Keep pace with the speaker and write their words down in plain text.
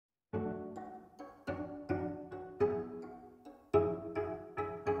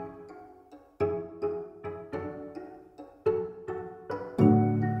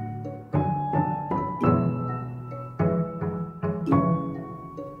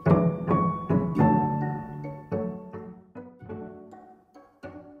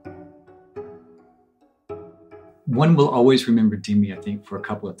One will always remember Dimi, I think, for a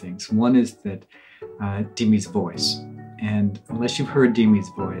couple of things. One is that Dimi's voice. And unless you've heard Dimi's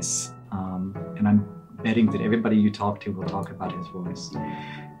voice, and I'm betting that everybody you talk to will talk about his voice,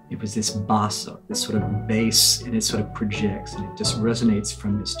 it was this basso, this sort of bass, and it sort of projects, and it just resonates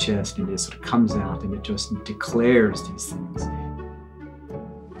from his chest, and it sort of comes out, and it just declares these things.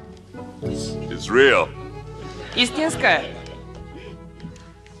 It's real. Истинская.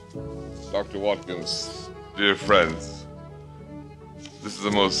 Dr. Watkins, dear friends, this is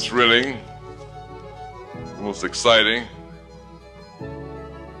the most thrilling, the most exciting,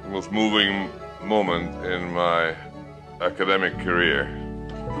 the most moving moment in my academic career.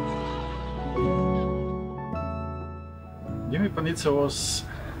 Dimi Panitza was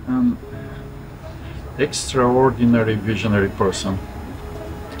an extraordinary visionary person.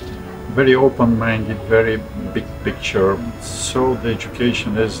 Very open-minded, very big picture. So the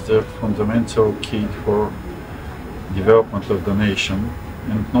education is the fundamental key for development of the nation,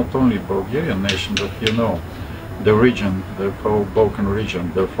 and not only Bulgarian nation, but you know, the region, the whole Balkan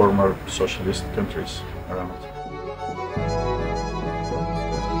region, the former socialist countries around.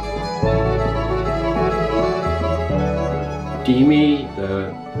 Dimi,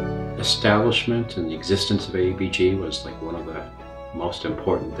 the establishment and the existence of AUBG was like one of the most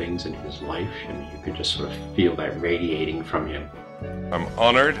important things in his life, and you could just sort of feel that radiating from him. I'm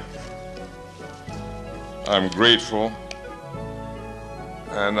honored, I'm grateful,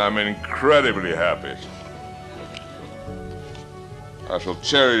 and I'm incredibly happy. I shall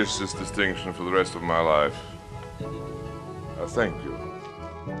cherish this distinction for the rest of my life. Thank you.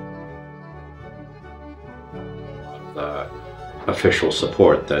 The official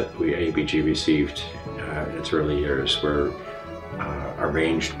support that AUBG received in its early years were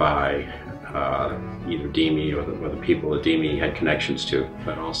arranged by either Dimi or the people that Dimi had connections to,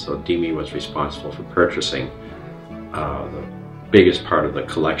 but also Dimi was responsible for purchasing the biggest part of the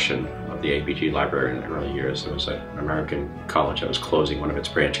collection of the AUBG library in the early years. There was an American college that was closing one of its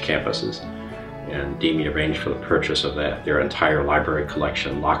branch campuses, and Dimi arranged for the purchase of their entire library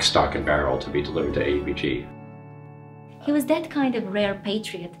collection, lock, stock, and barrel, to be delivered to AUBG. He was that kind of rare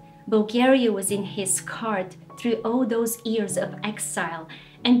patriot. Bulgaria was in his heart through all those years of exile,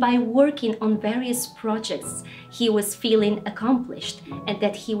 and by working on various projects, he was feeling accomplished and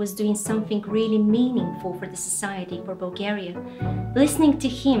that he was doing something really meaningful for the society, for Bulgaria. Listening to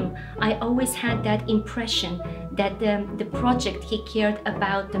him, I always had that impression that the project he cared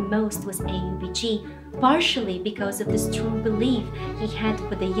about the most was AUBG, partially because of the strong belief he had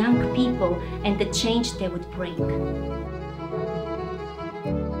for the young people and the change they would bring.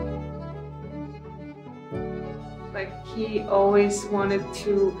 He always wanted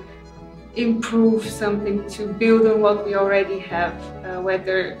to improve something, to build on what we already have,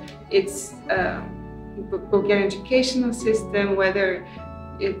 whether it's Bulgarian educational system, whether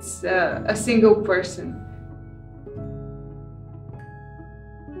it's a single person.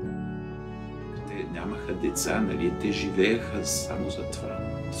 Те нямаха деца, нали? Те живееха само за това.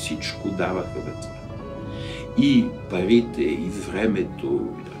 Всичко даваха за това. И парите, и времето,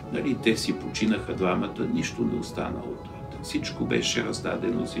 нали, те си починаха двамата, нищо не остана от това. Всичко беше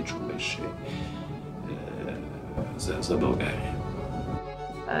раздадено, всичко беше за България.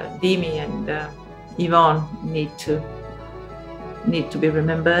 Dimi and Ivan need to be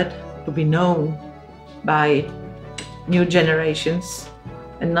remembered, to be known by new generations,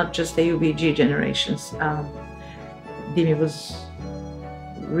 and not just AUBG generations. Dimi was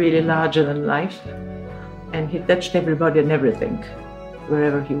really larger than life, and he touched everybody and everything,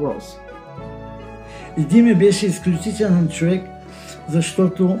 wherever he was. И Дими беше изключителен човек,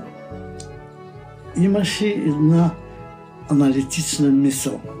 защото имаше една аналитична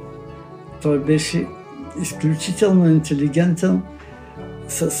мисъл. Той беше изключително интелигентен,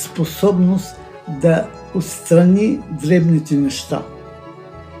 със способност да отстрани дребните неща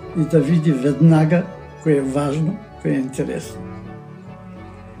и да види веднага кое е важно, кое е интересно.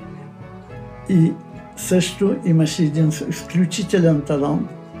 И също имаше един изключителен талант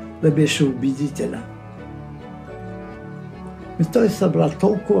да беше убедителен. И той събра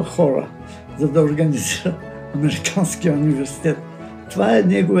толкова хора, за да организира Американския университет. Това е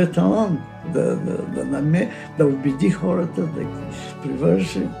неговият талант, да убеди хората, да ги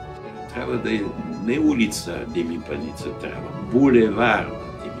привърже. Трябва да е не улица Дими Паница, трябва булевар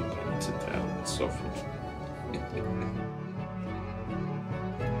Дими Паница, трябва в София.